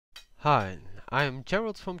Hi, I am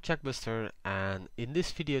Gerald from Checkbuster, and in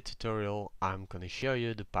this video tutorial I'm going to show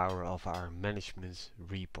you the power of our management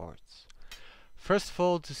reports. First of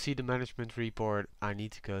all, to see the management report I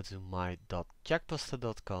need to go to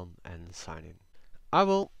my.checkbuster.com and sign in. I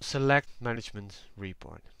will select management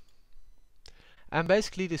report. And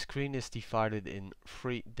basically the screen is divided in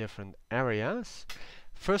three different areas.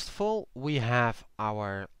 First of all, we have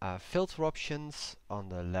our filter options on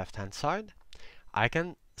the left hand side. I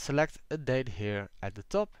can select a date here at the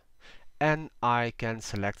top, and I can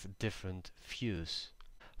select different views.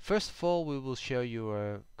 First of all, we will show you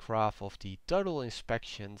a graph of the total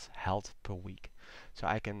inspections held per week. So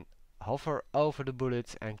I can hover over the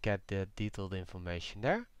bullets and get the detailed information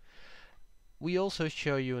there. We also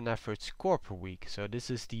show you an average score per week. So this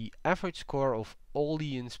is the average score of all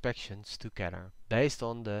the inspections together, based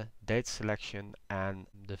on the date selection and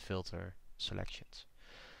the filter selections.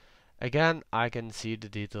 Again, I can see the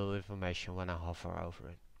detailed information when I hover over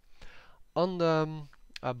it. On the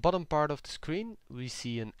bottom part of the screen, we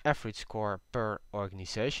see an average score per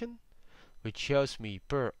organization, which shows me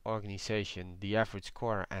per organization the average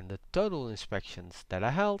score and the total inspections that I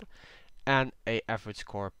held, and a average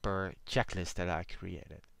score per checklist that I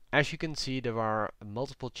created. As you can see, there are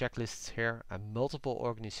multiple checklists here and multiple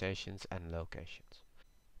organizations and locations.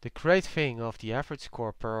 The great thing of the average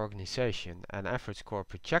score per organization and average score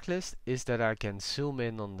per checklist is that I can zoom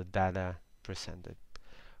in on the data presented.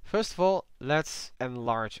 First of all, let's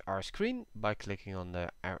enlarge our screen by clicking on the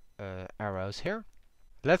arrows here.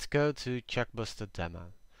 Let's go to Checkbuster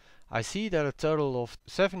demo. I see that a total of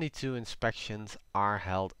 72 inspections are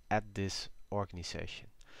held at this organization.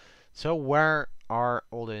 So where are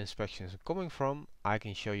all the inspections coming from? I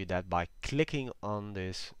can show you that by clicking on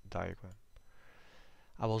this diagram.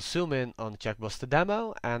 I will zoom in on Checkbuster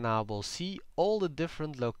demo and I will see all the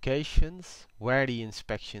different locations where the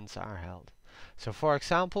inspections are held. So for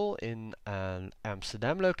example, in an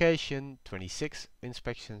Amsterdam location 26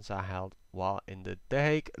 inspections are held, while in the The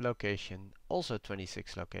Hague location also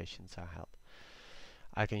 26 locations are held.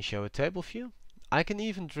 I can show a table view. I can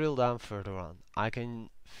even drill down further on. I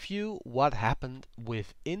can view what happened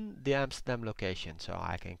within the Amsterdam location. So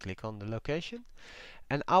I can click on the location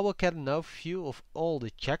and I will get an overview of all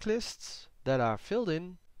the checklists that are filled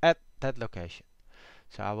in at that location.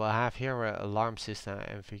 So I will have here an alarm system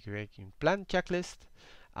configuration plan checklist.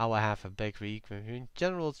 I will have a bakery equipment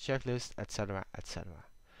general checklist, etc., etc.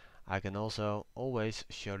 I can also always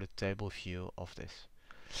show the table view of this.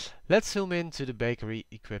 Let's zoom into the bakery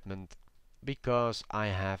equipment because I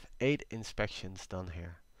have 8 inspections done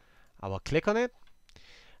here. I will click on it,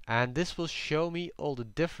 and this will show me all the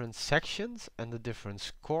different sections and the different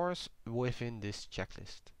scores within this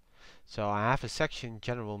checklist. So I have a section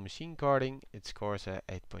general machine guarding, it scores at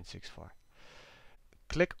 8.64.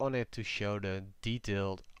 Click on it to show the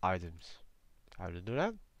detailed items. How to do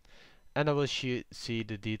that? And I will see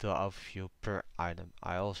the detail overview per item.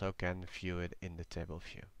 I also can view it in the table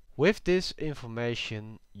view. With this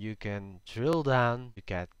information you can drill down to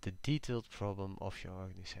get the detailed problem of your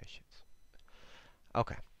organizations.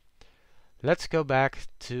 Okay. Let's go back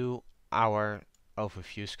to our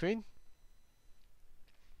overview screen.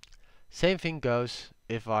 Same thing goes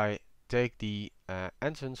if I take the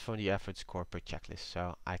entrance from the average score per checklist.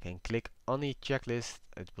 So I can click on each checklist,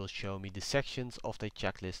 it will show me the sections of the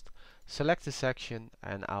checklist, select the section,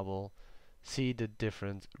 and I will see the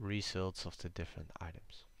different results of the different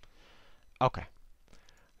items. Okay,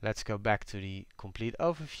 let's go back to the complete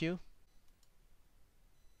overview.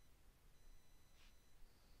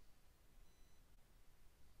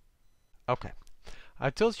 Okay, I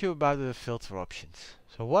told you about the filter options.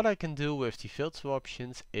 So what I can do with the filter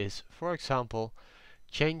options is, for example,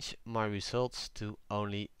 change my results to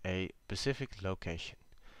only a specific location.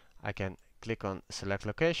 I can click on select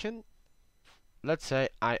location. Let's say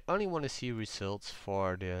I only want to see results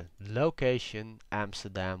for the location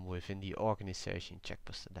Amsterdam within the organization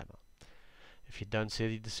Checkbuster demo. If you don't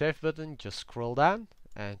see the save button, just scroll down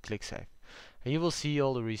and click save. And you will see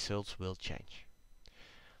all the results will change.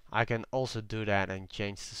 I can also do that and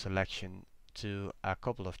change the selection to a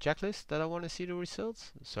couple of checklists that I want to see the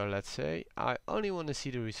results. So let's say I only want to see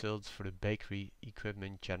the results for the bakery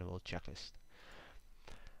equipment general checklist.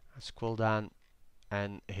 I scroll down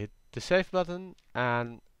and hit the save button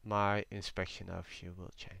and my inspection overview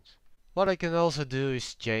will change. What I can also do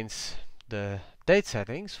is change the date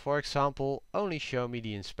settings. For example, only show me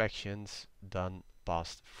the inspections done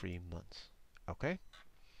past 3 months. Okay.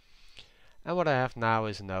 And what I have now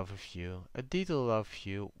is an overview, a detailed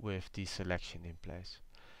overview with the selection in place.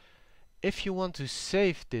 If you want to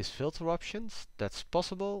save these filter options, that's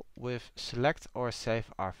possible with select or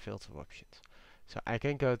save our filter options. So I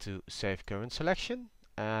can go to save current selection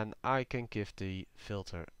and I can give the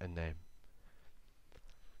filter a name.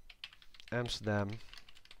 Amsterdam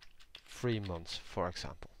 3 months, for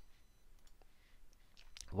example.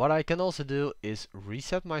 What I can also do is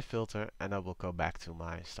reset my filter and I will go back to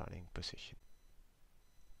my starting position.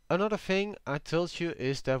 Another thing I told you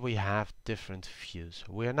is that we have different views.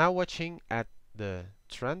 We are now watching at the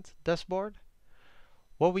trend dashboard.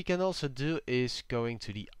 What we can also do is going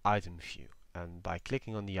to the item view, and by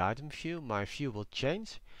clicking on the item view my view will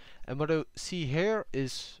change, and what I see here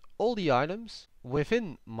is all the items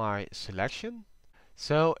within my selection.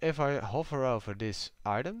 So if I hover over this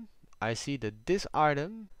item, I see that this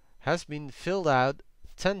item has been filled out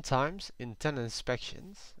 10 times in 10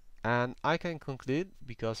 inspections, and I can conclude,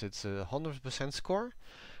 because it's a 100% score,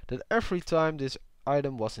 that every time this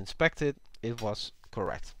item was inspected it was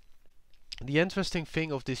correct. The interesting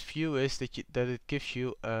thing of this view is that it gives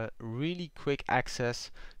you a really quick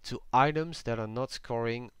access to items that are not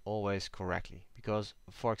scoring always correctly. Because,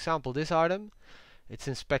 for example, this item, it's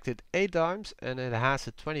inspected 8 times and it has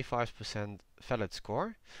a 25% valid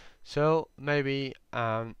score. So maybe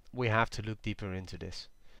we have to look deeper into this.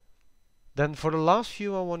 Then for the last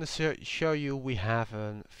view I want to show you, we have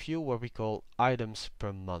a view what we call items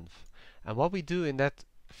per month. And what we do in that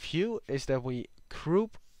view is that we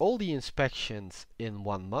group all the inspections in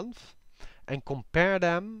 1 month and compare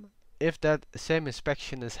them if that same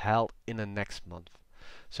inspection is held in the next month.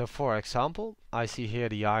 So for example, I see here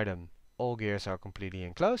the item all gears are completely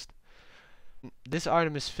enclosed. This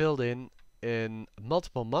item is filled in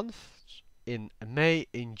multiple months, in May,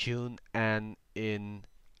 in June and in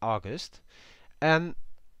August, and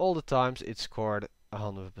all the times it scored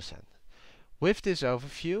 100%. With this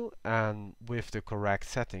overview and with the correct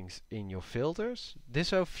settings in your filters, this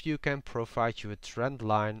overview can provide you a trend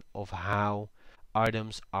line of how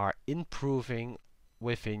items are improving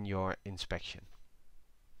within your inspection.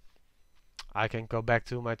 I can go back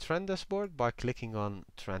to my trend dashboard by clicking on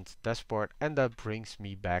trend dashboard, and that brings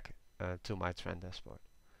me back to my trend dashboard.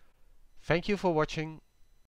 Thank you for watching.